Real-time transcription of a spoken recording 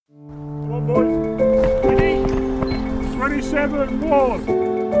on, boys. Ready? 27 forward.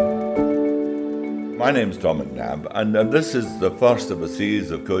 My name's Tom McNab, and this is the first of a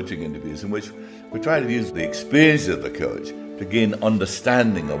series of coaching interviews in which we try to use the experience of the coach to gain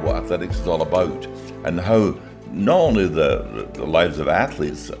understanding of what athletics is all about and how not only the lives of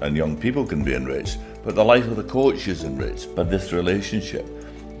athletes and young people can be enriched, but the life of the coach is enriched by this relationship.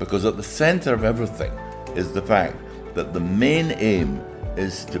 Because at the centre of everything is the fact that the main aim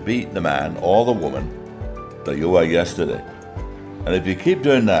is to beat the man or the woman that you were yesterday. And if you keep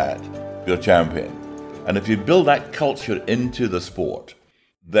doing that, you're a champion. And if you build that culture into the sport,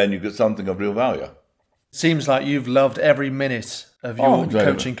 then you get something of real value. Seems like you've loved every minute of your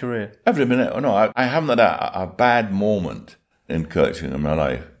coaching career. Every minute. Oh, no, I haven't had a bad moment in coaching in my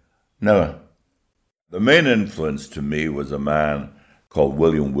life. Never. The main influence to me was a man called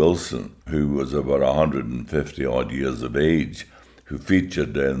William Wilson, who was about 150 odd years of age, who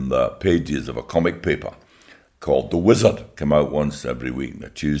featured in the pages of a comic paper called The Wizard, came out once every week on a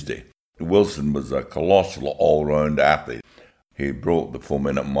Tuesday. Wilson was a colossal all-round athlete. He broke the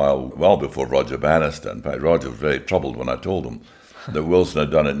 4-minute mile well before Roger Bannister. In fact, Roger was very troubled when I told him that Wilson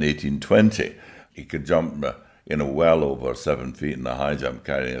had done it in 1820. He could jump well over 7 feet in the high jump,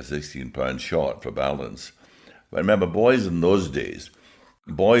 carrying a 16-pound shot for balance. But remember, boys in those days,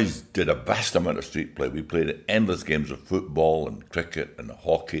 boys did a vast amount of street play. We played endless games of football and cricket and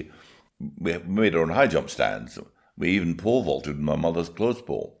hockey. We made our own high jump stands. We even pole vaulted in my mother's clothes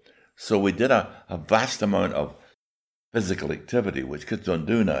pole. So we did a vast amount of physical activity, which kids don't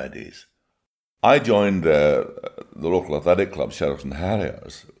do nowadays. I joined the local athletic club, Chariots and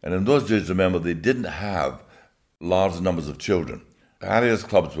Harriers, and in those days, remember, they didn't have large numbers of children. Harriers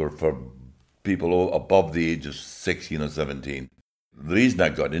clubs were for people above the age of 16 or 17. The reason I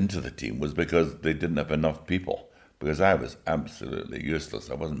got into the team was because they didn't have enough people, because I was absolutely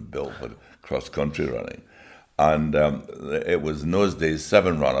useless. I wasn't built for cross-country running. And it was in those days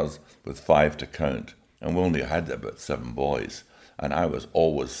 7 runners with 5 to count. And we only had about 7 boys. And I was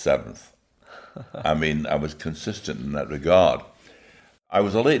always 7th. I mean, I was consistent in that regard. I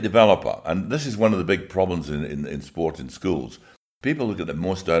was a late developer. And this is one of the big problems in sport in schools. People who get the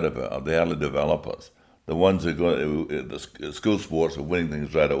most out of it are the early developers. The ones who go to the school sports are winning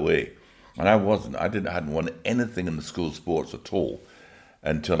things right away. And I wasn't. I hadn't won anything in the school sports at all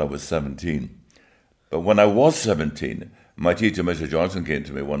until I was 17. But when I was 17, my teacher, Mr. Johnson, came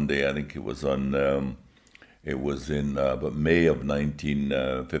to me one day. I think it was in about May of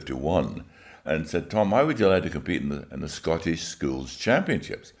 1951, and said, "Tom, why would you like to compete in the Scottish Schools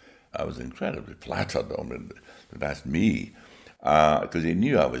Championships?" I was incredibly flattered. I mean, that's me, because he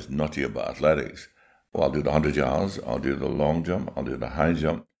knew I was nutty about athletics. Well, I'll do the 100 yards, I'll do the long jump, I'll do the high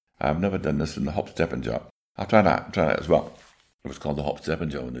jump. I've never done this in the hop, step and jump. I'll try that as well. It was called the hop, step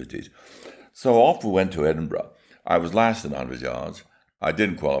and jump in those days. So off we went to Edinburgh. I was last in 100 yards. I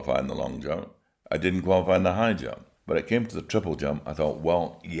didn't qualify in the long jump. I didn't qualify in the high jump. But it came to the triple jump. I thought,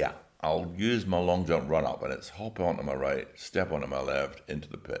 well, yeah, I'll use my long jump run up. And it's hop onto my right, step onto my left, into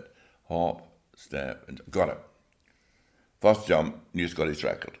the pit. Hop, step, and got it. First jump, new Scottish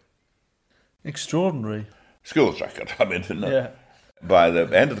record. Extraordinary. School's record, I mean, yeah. By the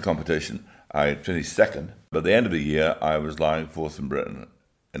end of the competition, I finished second. By the end of the year, I was lying 4th in Britain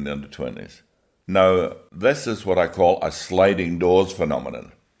in the under-20s. Now, this is what I call a sliding doors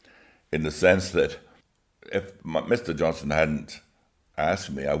phenomenon, in the sense that if Mr. Johnson hadn't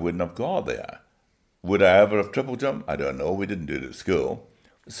asked me, I wouldn't have got there. Would I ever have triple jumped? I don't know. We didn't do it at school.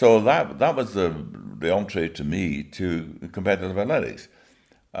 So that was the entree to me to competitive athletics.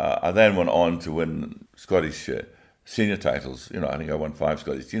 I then went on to win Scottish senior titles. I think I won 5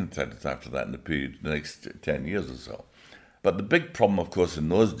 Scottish senior titles after that in the next 10 years or so. But the big problem, of course, in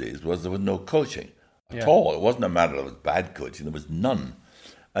those days was there was no coaching at all. It wasn't a matter of bad coaching. There was none.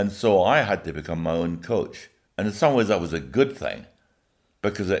 And so I had to become my own coach. And in some ways that was a good thing,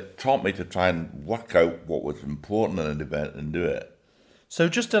 because it taught me to try and work out what was important in an event and do it. So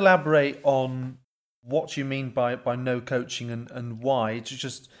just elaborate on what you mean by no coaching and why. It's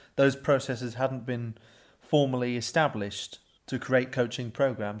just those processes hadn't been formally established to create coaching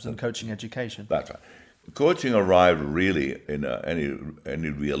programs and coaching education. That's right. Coaching arrived really in any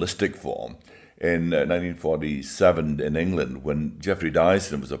realistic form in 1947 in England, when Geoffrey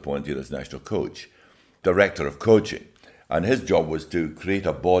Dyson was appointed as national coach, director of coaching, and his job was to create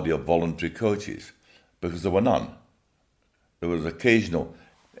a body of voluntary coaches, because there were none. There was occasional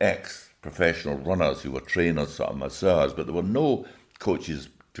ex-professional runners who were trainers or masseurs, but there were no coaches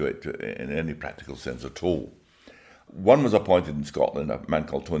to it in any practical sense at all. One was appointed in Scotland, a man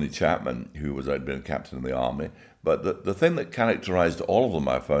called Tony Chapman, who had been a captain in the army. But the thing that characterised all of them,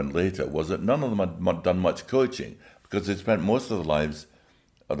 I found later, was that none of them had done much coaching because they spent most of their lives,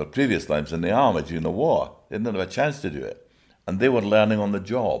 or their previous lives, in the army during the war. They didn't have a chance to do it. And they were learning on the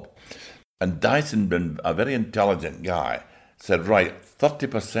job. And Dyson, being a very intelligent guy, said, right,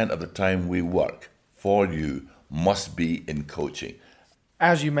 30% of the time we work for you must be in coaching.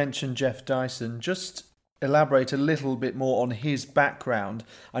 As you mentioned, Jeff Dyson, just elaborate a little bit more on his background.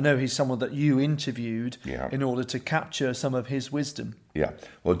 I know he's someone that you interviewed in order to capture some of his wisdom. Yeah.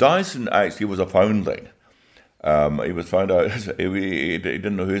 Well, Dyson actually was a foundling. He was found out, he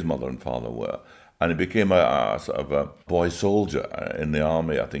didn't know who his mother and father were. And he became a sort of a boy soldier in the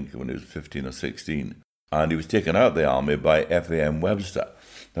army, I think, when he was 15 or 16. And he was taken out of the army by F.A.M. Webster.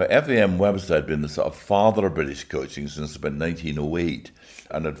 Now, F.A.M. Webster had been the sort of father of British coaching since about 1908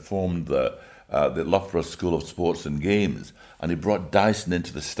 and had formed the Loughborough School of Sports and Games, and he brought Dyson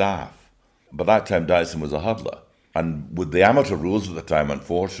into the staff. By that time, Dyson was a hurdler. And with the amateur rules at the time,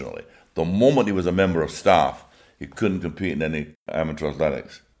 unfortunately, the moment he was a member of staff, he couldn't compete in any amateur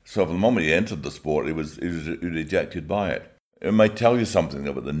athletics. So from the moment he entered the sport, he was rejected by it. It might tell you something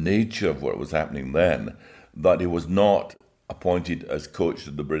about the nature of what was happening then, that he was not appointed as coach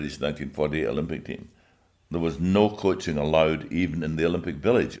of the British 1948 Olympic team. There was no coaching allowed even in the Olympic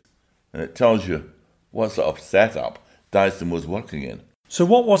Village. And it tells you what sort of setup Dyson was working in. So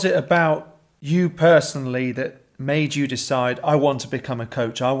what was it about you personally that made you decide, I want to become a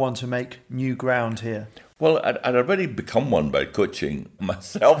coach, I want to make new ground here? Well, I'd already become one by coaching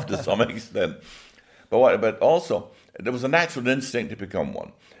myself to some extent. But also, there was a natural instinct to become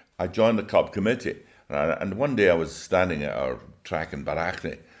one. I joined the club committee, and one day I was standing at our track in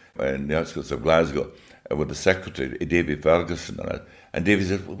Barachne, in the outskirts of Glasgow, with the secretary, Davy Ferguson, and Davy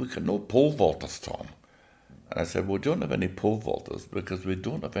said, well, we got no pole vaulters, Tom. And I said, well, we don't have any pole vaulters because we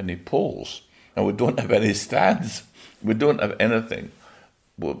don't have any poles, and we don't have any stands. We don't have anything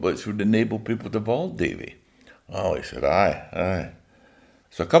which would enable people to vault, Davy. Oh, he said, aye.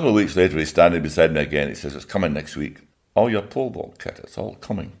 So a couple of weeks later, he's standing beside me again. He says, it's coming next week. All your pole vault kit, it's all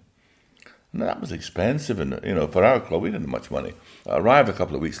coming. And that was expensive, and for our club, we didn't have much money. I arrived a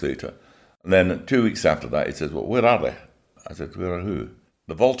couple of weeks later, and then 2 weeks after that, he says, well, where are they? I said, where are who?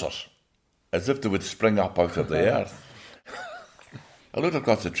 The vaulters. As if they would spring up out of the earth. I looked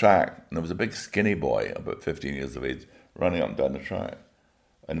across the track, and there was a big skinny boy, about 15 years of age, running up and down the track.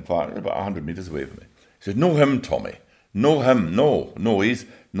 In fact, about 100 metres away from me. He said, know him, Tommy. Know him. No, he's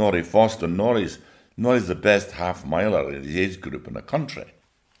Norrie Foster. Norrie's the best half-miler in his age group in the country.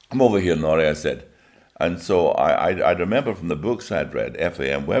 Come over here, Norrie, I said. And so I remember from the books I'd read,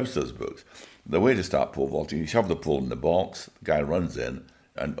 F.A.M. Webster's books, the way to start pole vaulting, you shove the pole in the box, the guy runs in,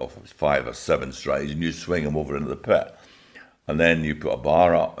 and off 5 or 7 strides, and you swing him over into the pit. And then you put a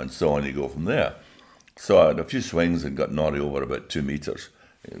bar up, and so on, you go from there. So I had a few swings and got Norrie over about 2 metres,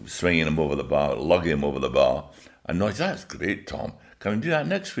 swinging him over the bar, lugging him over the bar. And Norrie said, that's great, Tom. Can we do that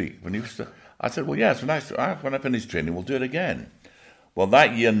next week? I said, well, yes, when I finish training, we'll do it again. Well,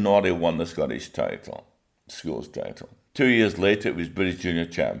 that year, Norrie won the Scottish title, school's title. 2 years later, it was British Junior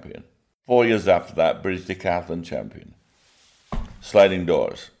Champion. 4 years after that, British Decathlon Champion. Sliding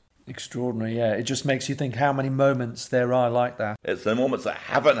doors. Extraordinary, yeah. It just makes you think how many moments there are like that. It's the moments that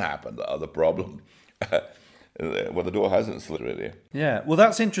haven't happened that are the problem. Well, the door hasn't slid really. Yeah, well,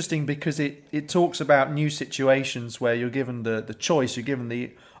 that's interesting because it talks about new situations where you're given the choice, you're given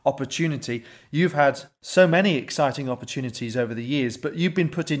the opportunity. You've had so many exciting opportunities over the years, but you've been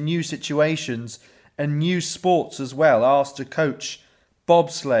put in new situations and new sports as well, asked to coach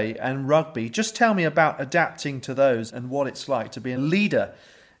bobsleigh and rugby. Just tell me about adapting to those and what it's like to be a leader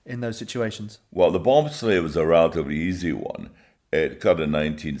in those situations. Well, the bobsleigh was a relatively easy one. It occurred in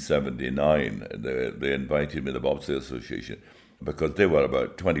 1979. They invited me to the Bobsleigh Association because they were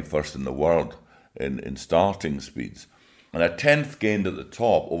about 21st in the world in starting speeds. And a 10th gained at the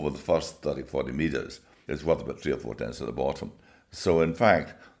top over the first 30, 40 metres is worth about 3 or 4 tenths at the bottom. So, in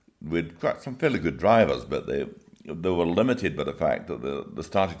fact, we'd got some fairly good drivers, but they were limited by the fact that the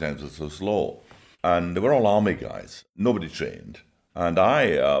starting times were so slow. And they were all army guys. Nobody trained. And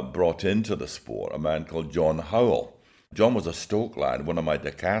I brought into the sport a man called John Howell. John was a Stoke lad, one of my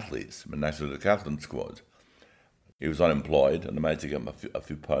decathletes, my national decathlon squad. He was unemployed, and I managed to get him a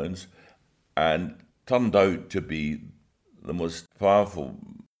few pounds, and turned out to be the most powerful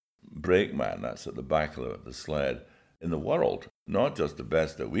brakeman, that's at the back of the sled, in the world. Not just the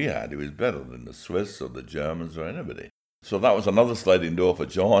best that we had, he was better than the Swiss or the Germans or anybody. So that was another sliding door for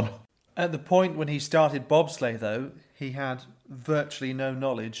John. At the point when he started bobsleigh, though, he had virtually no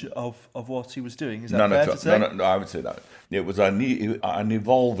knowledge of what he was doing. Is that fair to say? No, I would say that. It was an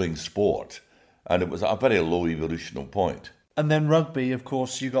evolving sport, and it was a very low evolutional point. And then rugby, of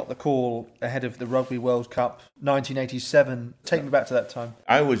course, you got the call ahead of the Rugby World Cup, 1987. Take me back to that time.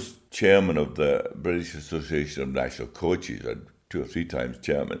 I was chairman of the British Association of National Coaches, and 2 or 3 times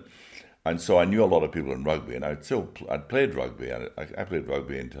chairman. And so I knew a lot of people in rugby, and I'd played rugby. I played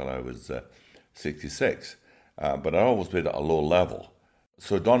rugby until I was 66, but I always played at a low level.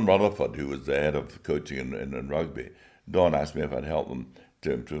 So Don Rutherford, who was the head of coaching in rugby, Don asked me if I'd help them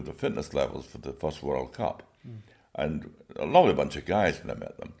to improve the fitness levels for the first World Cup. And a lovely bunch of guys when I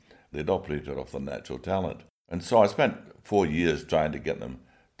met them. They'd operated off their natural talent. And so I spent 4 years trying to get them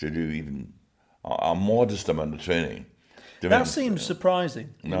to do even a modest amount of training. That seems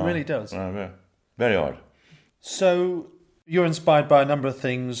surprising. It really does. Very odd. So you're inspired by a number of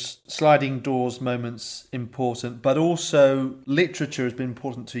things, sliding doors moments important, but also literature has been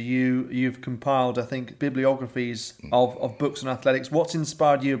important to you. You've compiled, I think, bibliographies of books on athletics. What's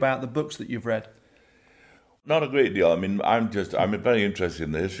inspired you about the books that you've read? Not a great deal. I mean, I'm very interested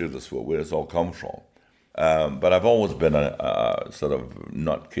in the history of the sport, where it's all come from. But I've always been a sort of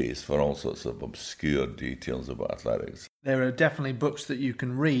nutcase for all sorts of obscure details about athletics. There are definitely books that you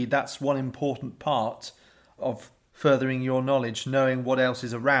can read. That's one important part of furthering your knowledge, knowing what else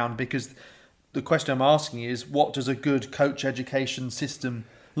is around, because the question I'm asking is, what does a good coach education system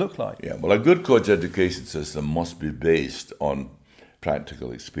look like? Yeah, well, a good coach education system must be based on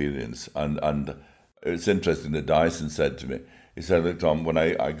practical experience. And it's interesting that Dyson said to me, he said, look, Tom, when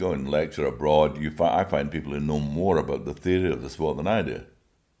I go and lecture abroad, I find people who know more about the theory of the sport than I do.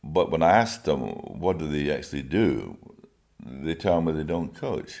 But when I ask them, what do they actually do? They tell me they don't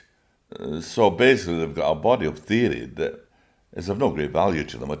coach. So basically, they've got a body of theory that is of no great value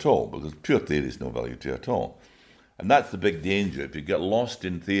to them at all, because pure theory is no value to you at all. And that's the big danger. If you get lost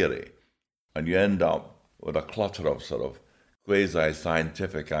in theory and you end up with a clutter of sort of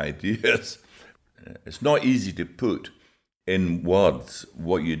quasi-scientific ideas, it's not easy to put in words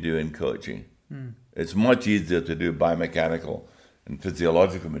what you do in coaching. It's much easier to do biomechanical and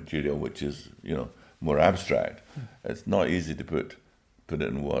physiological material, which is, more abstract. It's not easy to put it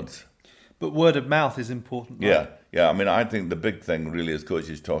in words. But word of mouth is important, right? Yeah. I mean, I think the big thing really is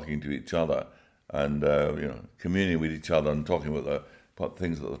coaches talking to each other and, communing with each other and talking about what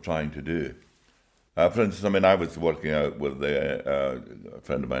things that they're trying to do. For instance, I mean, I was working out with a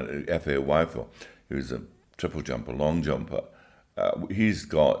friend of mine, F.A. Wyfel, who's a triple jumper, long jumper. He's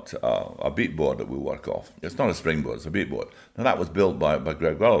got a beat board that we work off. It's not a springboard, it's a beat board. Now, that was built by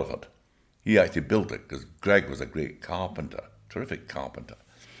Greg Rutherford. He actually built it because Greg was a great carpenter, terrific carpenter.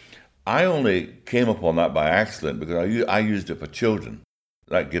 I only came upon that by accident because I used it for children.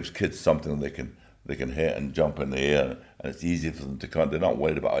 That gives kids something they can hit and jump in the air, and it's easy for them to count. They're not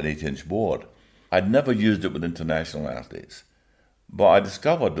worried about an 8-inch board. I'd never used it with international athletes, but I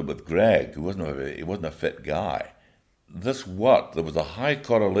discovered that with Greg, who wasn't a fit guy, this worked. There was a high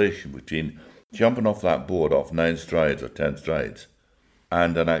correlation between jumping off that board off 9 strides or 10 strides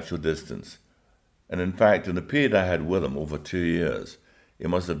and an actual distance. And in fact, in the period I had with him over 2 years, he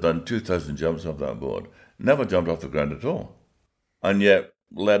must have done 2,000 jumps off that board, never jumped off the ground at all, and yet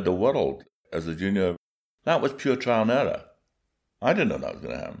led the world as a junior. That was pure trial and error. I didn't know that was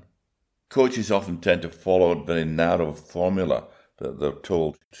going to happen. Coaches often tend to follow a very narrow formula that they're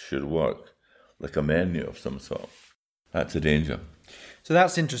told should work, like a menu of some sort. That's a danger. So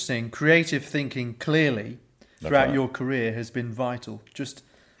that's interesting. Creative thinking, clearly, throughout your career has been vital. Just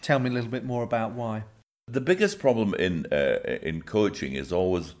tell me a little bit more about why. The biggest problem in coaching is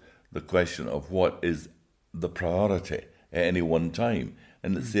always the question of what is the priority at any one time.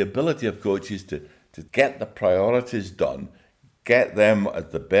 And it's the ability of coaches to get the priorities done, get them as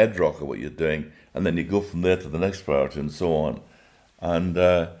the bedrock of what you're doing, and then you go from there to the next priority and so on. And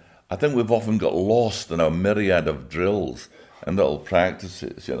I think we've often got lost in a myriad of drills and little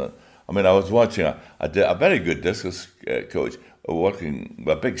practices, I mean, I was watching a very good discus coach working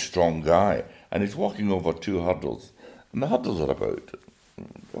with a big, strong guy, and he's walking over 2 hurdles, and the hurdles are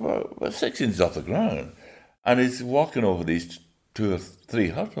about 6 inches off the ground, and he's walking over these 2 or 3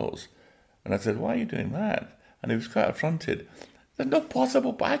 hurdles. And I said, why are you doing that? And he was quite affronted. There's no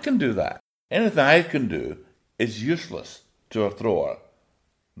possible, but I can do that. Anything I can do is useless to a thrower.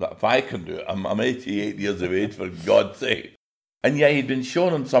 That if I can do it, I'm 88 years of age, for God's sake. And yet he'd been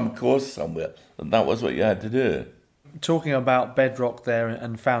shown on some course somewhere that was what you had to do. Talking about bedrock there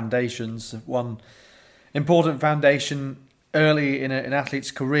and foundations, one important foundation early in an athlete's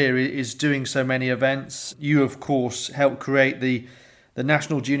career is doing so many events. You, of course, helped create the the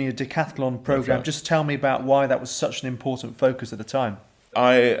National Junior Decathlon program. Right. Just tell me about why that was such an important focus at the time.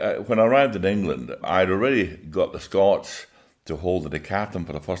 When I arrived in England, I'd already got the Scots to hold the decathlon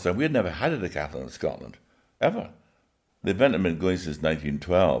for the first time. We had never had a decathlon in Scotland, ever. The event had been going since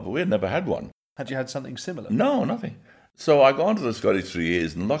 1912, but we had never had one. Had you had something similar? No, nothing. So I got on to the Scottish 3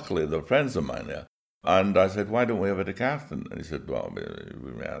 years, and luckily there were friends of mine there. And I said, why don't we have a decathlon? And he said, well,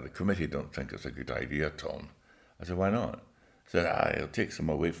 the committee don't think it's a good idea, Tom. I said, why not? He said, it'll take some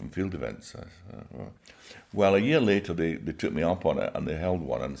away from field events. I said, well, a year later, they took me up on it, and they held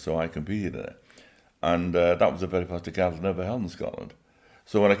one, and so I competed in it. And that was the very first decathlon ever held in Scotland.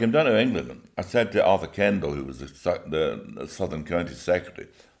 So when I came down to England, I said to Arthur Kendall, who was the Southern County Secretary,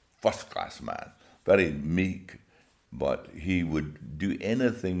 first-class man, very meek, but he would do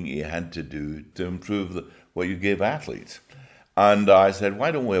anything he had to do to improve what you gave athletes. And I said,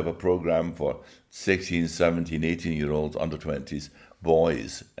 why don't we have a program for 16, 17, 18-year-olds, under-20s,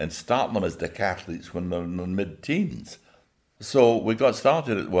 boys, and start them as decathletes when they're in their mid-teens? So we got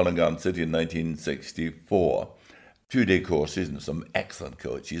started at Wellingham City in 1964, 2-day courses and some excellent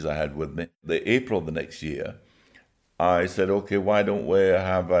coaches I had with me. The April of the next year, I said, okay, why don't we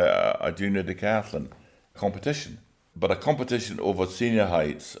have a junior decathlon competition? But a competition over senior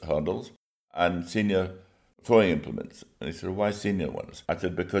heights hurdles and senior throwing implements. And he said, why senior ones? I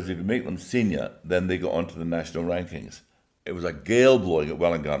said, because if you make them senior, then they go onto the national rankings. It was a gale blowing at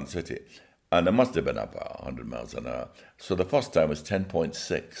Wellingham City, and it must have been up 100 miles an hour. So the first time was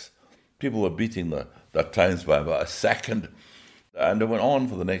 10.6. People were beating their times by about a second, and it went on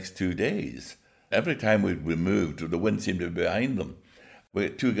for the next 2 days. Every time we moved, the wind seemed to be behind them. We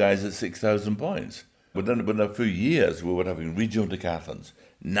had 2 guys at 6,000 points. Within a few years, we were having regional decathlons,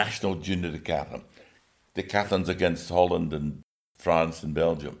 national junior decathlon, decathlons against Holland and France and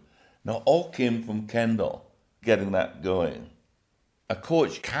Belgium. Now, all came from Kendall getting that going. A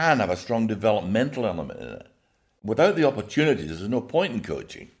coach can have a strong developmental element in it. Without the opportunities, there's no point in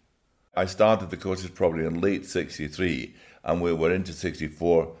coaching. I started the courses probably in late 63, and we were into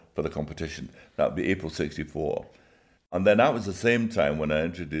 64 for the competition. That would be April 64. And then that was the same time when I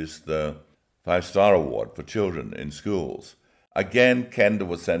introduced the 5-Star Award for children in schools. Again, Kendall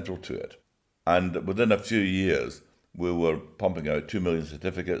was central to it. And within a few years, we were pumping out 2 million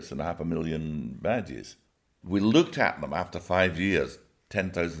certificates and 500,000 badges. We looked at them after 5 years,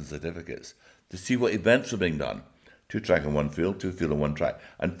 10,000 certificates, to see what events were being done. 2 track and 1 field, 2 field and 1 track,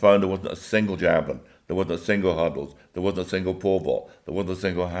 and found there wasn't a single javelin, there wasn't a single hurdles, there wasn't a single pole vault, there wasn't a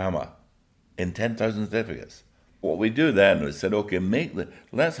single hammer in 10,000 certificates. What we do then is said, okay,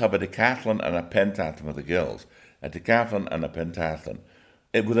 let's have a decathlon and a pentathlon for the girls, a decathlon and a pentathlon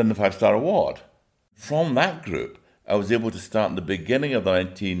within the 5-Star Award. From that group, I was able to start in the beginning of the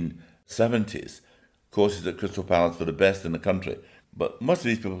 1970s courses at Crystal Palace for the best in the country. But most of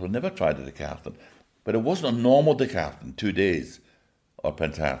these people had never tried a decathlon. But it wasn't a normal decathlon, 2 days, or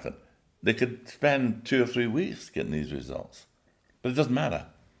pentathlon. They could spend 2 or 3 weeks getting these results. But it doesn't matter.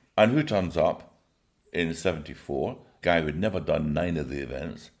 And who turns up in 74? Guy who'd never done 9 of the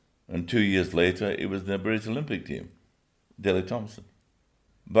events. And 2 years later, he was in the British Olympic team, Daley Thompson.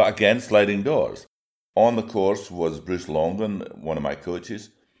 But again, sliding doors. On the course was Bruce Longden, one of my coaches.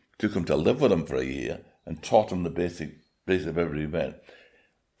 Took him to live with him for a year and taught him the basic of every event.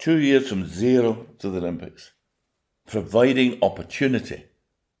 2 years from zero to the Olympics. Providing opportunity.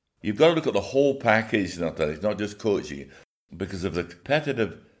 You've got to look at the whole package in athletics, not just coaching. Because if the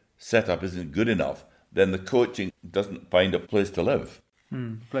competitive setup isn't good enough, then the coaching doesn't find a place to live.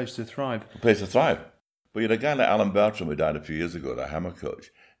 Place to thrive. A place to thrive. But you had a guy like Alan Bertram who died a few years ago, the hammer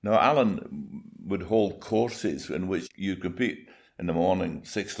coach. Now, Alan would hold courses in which you compete in the morning,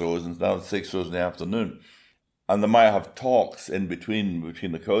 6 throws, and now 6 throws in the afternoon. And they might have talks in between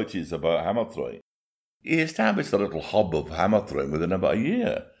the coaches about hammer throwing. He established a little hub of hammer throwing within about a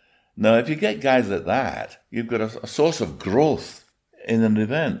year. Now, if you get guys like that, you've got a source of growth in an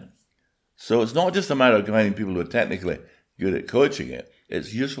event. So it's not just a matter of finding people who are technically good at coaching it.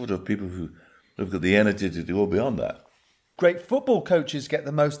 It's useful to have people who've got the energy to go beyond that. Great football coaches get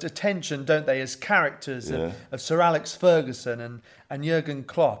the most attention, don't they, as characters of Sir Alex Ferguson and Jurgen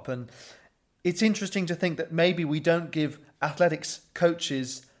Klopp. And it's interesting to think that maybe we don't give athletics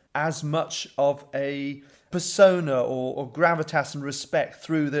coaches as much of a persona or gravitas and respect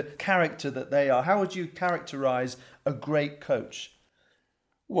through the character that they are. How would you characterise a great coach?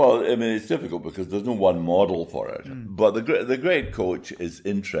 Well, I mean, it's difficult because there's no one model for it. But the great coach is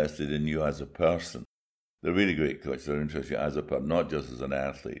interested in you as a person. The really great coaches are interested as a person, not just as an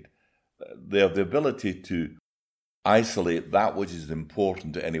athlete. They have the ability to isolate that which is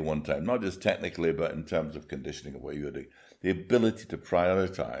important at any one time, not just technically, but in terms of conditioning of what you're doing. the ability to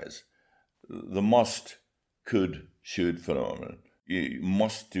prioritise, the must, could, should phenomenon. You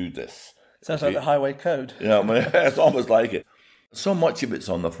must do this. Sounds like the highway code. You know, I mean, it's almost like it. So much of it's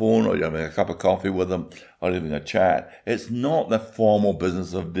on the phone, or you're having a cup of coffee with them, or having a chat. It's not the formal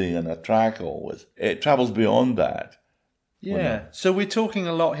business of being in a track always. It travels beyond that. Yeah. So we're talking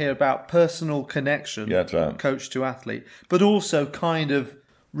a lot here about personal connection, that's right. Coach to athlete, but also kind of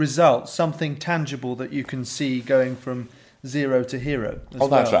results, something tangible that you can see going from zero to hero.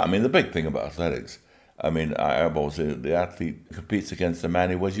 That's right. I mean, the big thing about athletics, I've always said the athlete competes against the man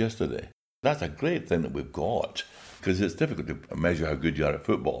he was yesterday. That's a great thing that we've got, because it's difficult to measure how good you are at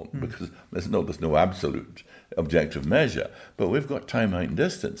football, because there's no absolute objective measure. But we've got time, height, and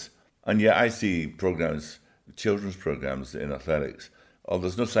distance. And yet I see programs, children's programs in athletics,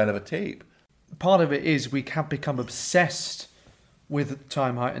 there's no sign of a tape. Part of it is we can become obsessed with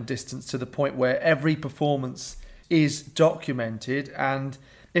time, height, and distance to the point where every performance is documented, and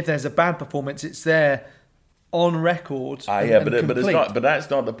if there's a bad performance, it's there on record. But it's not. But that's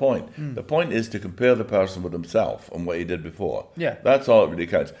not the point. The point is to compare the person with himself and what he did before. Yeah, that's all it really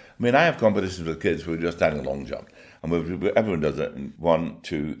counts. I mean, I have competitions with kids who are just standing a long jump, and everyone does it. 1,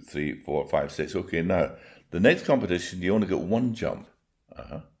 2, 3, 4, 5, 6. Okay, now the next competition you only get one jump,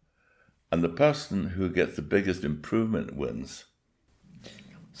 and the person who gets the biggest improvement wins.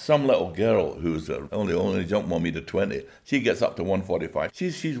 Some little girl who's only jumped 1 meter 20, she gets up to 145.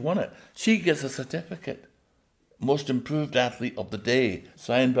 She's won it. She gets a certificate. Most improved athlete of the day,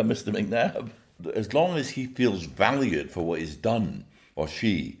 signed by Mr. McNab. As long as he feels valued for what he's done, or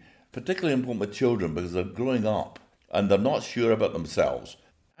she, particularly important with children because they're growing up and they're not sure about themselves.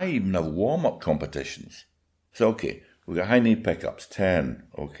 I even have warm-up competitions. So, okay, we've got high knee pickups, 10,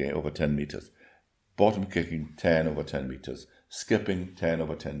 over 10 meters. Bottom kicking, 10 over 10 meters. Skipping, 10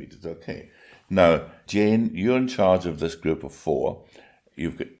 over 10 meters. Okay. Now, Jane, you're in charge of this group of 4.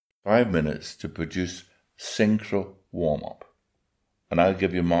 You've got 5 minutes to produce synchro warm-up. And I'll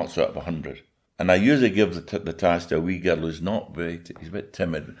give you marks out of 100. And I usually give the task to a wee girl who's he's a bit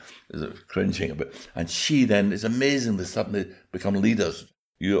timid, is cringing a bit. And she then, it's amazing, they suddenly become leaders.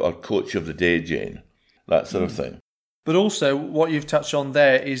 You are coach of the day, Jane. That sort of thing. But also, what you've touched on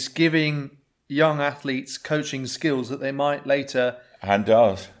there is giving young athletes coaching skills that they might later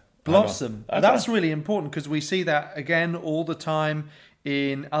blossom. That's really important, because we see that again all the time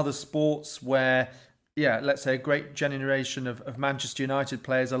in other sports where, let's say a great generation of Manchester United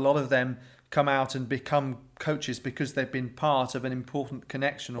players, a lot of them come out and become coaches because they've been part of an important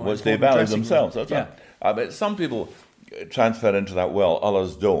connection or which they value themselves. That's right. I mean, some people transfer into that well,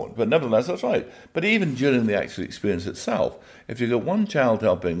 others don't. But nevertheless, that's right. But even during the actual experience itself, if you got one child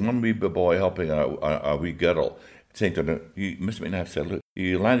helping, one wee boy helping a wee girl, saying to her, Mr. McNab said, look,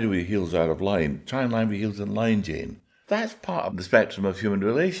 you landed with your heels out of line. Try and land with your heels in line, Jane. That's part of the spectrum of human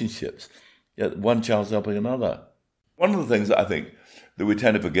relationships. One child's helping another. One of the things that I think that we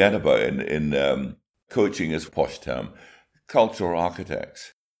tend to forget about in coaching is a posh term, cultural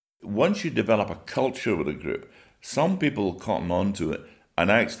architects. Once you develop a culture with a group, some people cotton on to it and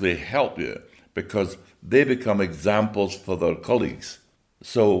actually help you because they become examples for their colleagues.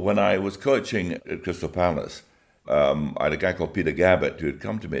 So when I was coaching at Crystal Palace, I had a guy called Peter Gabbett who had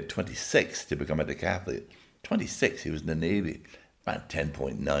come to me at 26 to become a decathlete. 26, he was in the Navy, ran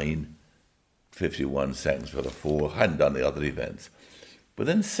 10.9, 51 seconds for the 4, hadn't done the other events.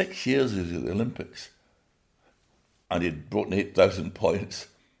 Within 6 years, he was at the Olympics, and he'd broken 8,000 points,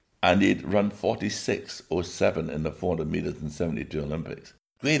 and he'd run 46.07 in the 400 metres in 72 Olympics.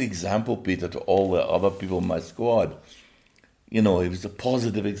 Great example, Peter, to all the other people in my squad. You know, he was a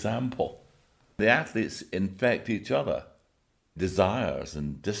positive example. The athletes infect each other, desires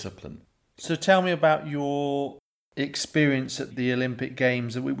and discipline. So tell me about your experience at the Olympic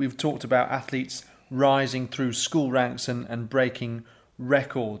Games. We've talked about athletes rising through school ranks and breaking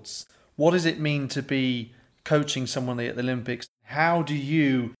records. What does it mean to be coaching someone at the Olympics? How do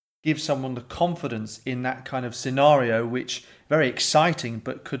you give someone the confidence in that kind of scenario, which very exciting,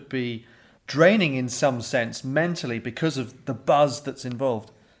 but could be draining in some sense mentally because of the buzz that's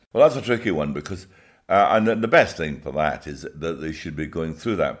involved? Well, that's a tricky one because, and the best thing for that is that they should be going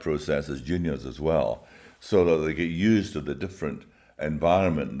through that process as juniors as well, so that they get used to the different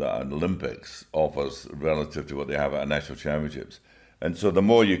environment that an Olympics offers relative to what they have at national championships. And so the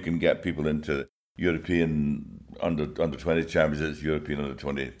more you can get people into European under 20 championships, European under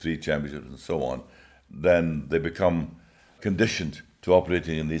 23 championships, and so on, then they become conditioned to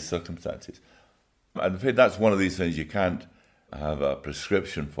operating in these circumstances. And in fact, that's one of these things you can't have a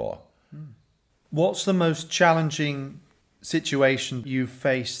prescription for. What's the most challenging situation you've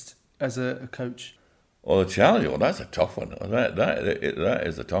faced as a coach? Well, the challenge, well, that's a tough one. That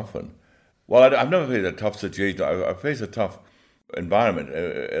is a tough one. Well, I've never faced a tough situation. I faced a tough environment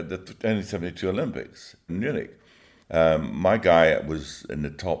at the 1972 Olympics in Munich. My guy was in the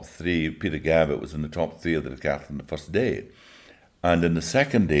top three. Peter Gavitt was in the top three of the decathlon the first day. And in the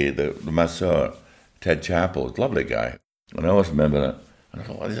second day, the masseur, Ted Chappell, was a lovely guy. And I always remember that. And I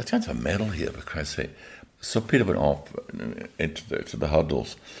thought, well, there's a chance of a medal here, for Christ's sake. So Peter went off into the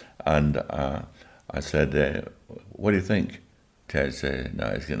hurdles. And I said, what do you think? Ted said, no,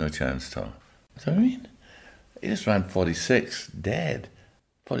 he's got no chance, Tom. I said, what do you mean? He just ran 46, dead.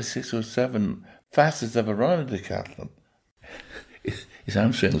 46.07, fastest ever run in the decathlon. His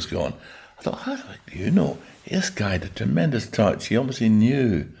hamstring was gone. I thought, how do you know? This guy had a tremendous touch. He obviously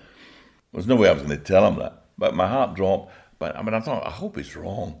knew. There's no way I was going to tell him that. But my heart dropped. But I thought, I hope he's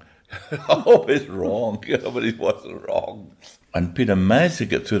wrong. I hope he's wrong. But he wasn't wrong. And Peter managed to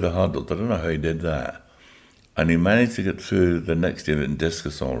get through the hurdles. I don't know how he did that. And he managed to get through the next day in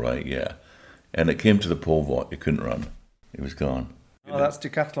discus all right, yeah. And it came to the pole vault. He couldn't run. He was gone. Oh, that's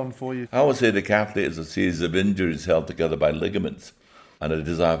decathlon for you. I always say decathlete is a series of injuries held together by ligaments and a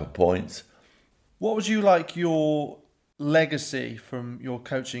desire for points. What would you like your legacy from your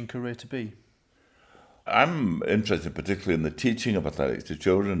coaching career to be? I'm interested particularly in the teaching of athletics to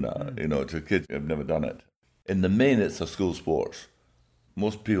children, to kids who have never done it. In the main, it's a school sport.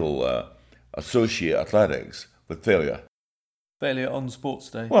 Most people associate athletics with failure. Failure on sports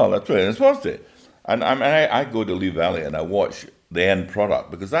day? Well, that's right, on sports day. And I go to Lee Valley and I watch the end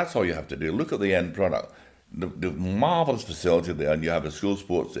product, because that's all you have to do. Look at the end product. The marvellous facility there, and you have a school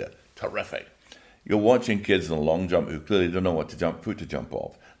sports there. Terrific. You're watching kids in a long jump who clearly don't know what foot to jump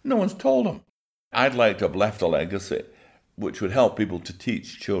off. No one's told them. I'd like to have left a legacy which would help people to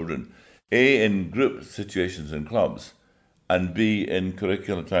teach children, A, in group situations in clubs, and B, in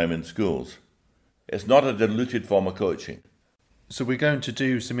curriculum time in schools. It's not a diluted form of coaching. So we're going to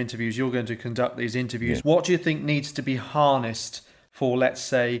do some interviews. You're going to conduct these interviews. Yeah. What do you think needs to be harnessed for, let's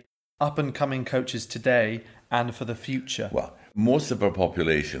say, up-and-coming coaches today and for the future? Well, most of our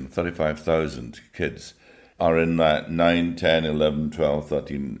population, 35,000 kids, are in that 9, 10, 11, 12,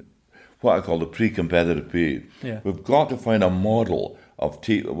 13, what I call the pre-competitive period. Yeah. We've got to find a model of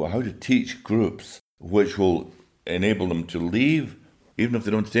how to teach groups which will enable them to leave, even if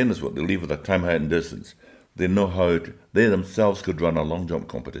they don't stay in the sport, they leave with a time, height and distance. They know they themselves could run a long jump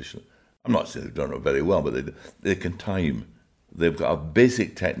competition. I'm not saying they've done it very well, but they can time. They've got a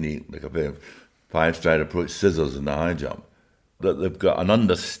basic technique, like a 5-stride approach, scissors in the high jump. That they've got an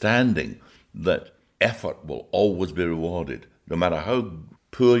understanding that effort will always be rewarded. No matter how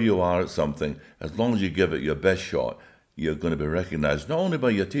poor you are at something, as long as you give it your best shot, you're going to be recognised not only by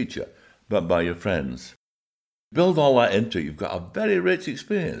your teacher, but by your friends. Build all that into it, you've got a very rich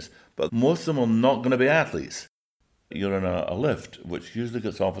experience, but most of them are not going to be athletes. You're in a lift, which usually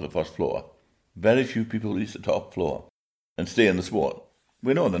gets off at the first floor. Very few people reach the top floor and stay in the sport.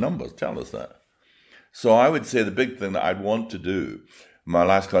 We know the numbers tell us that. So I would say the big thing that I'd want to do, my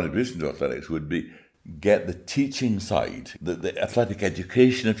last contribution to athletics, would be get the teaching side, the athletic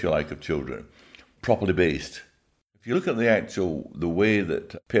education, if you like, of children, properly based. If you look at the way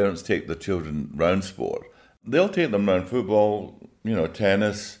that parents take their children round sport, they'll take them round football,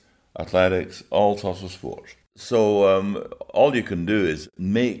 tennis, athletics, all sorts of sports. So all you can do is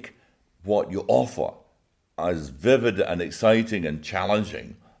make what you offer as vivid and exciting and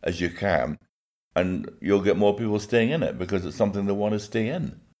challenging as you can, and you'll get more people staying in it because it's something they want to stay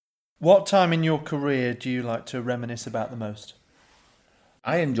in. What time in your career do you like to reminisce about the most?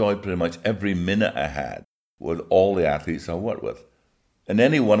 I enjoyed pretty much every minute I had with all the athletes I worked with. And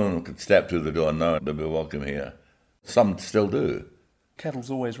any one of them could step through the door now and they'll be welcome here. Some still do.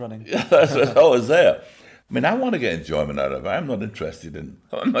 Kettle's always running. That's always there. I mean, I want to get enjoyment out of it. I'm not interested in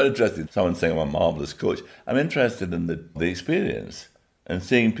someone saying I'm a marvellous coach. I'm interested in the experience and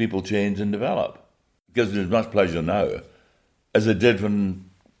seeing people change and develop. It gives me as much pleasure now as it did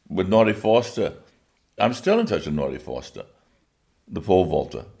with Norrie Foster. I'm still in touch with Norrie Foster, the pole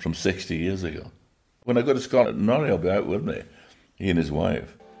vaulter from 60 years ago. When I go to Scotland, Norrie will be out with me, he and his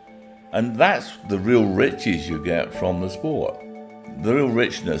wife. And that's the real riches you get from the sport. The real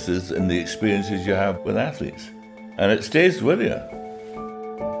richness is in the experiences you have with athletes. And it stays with you.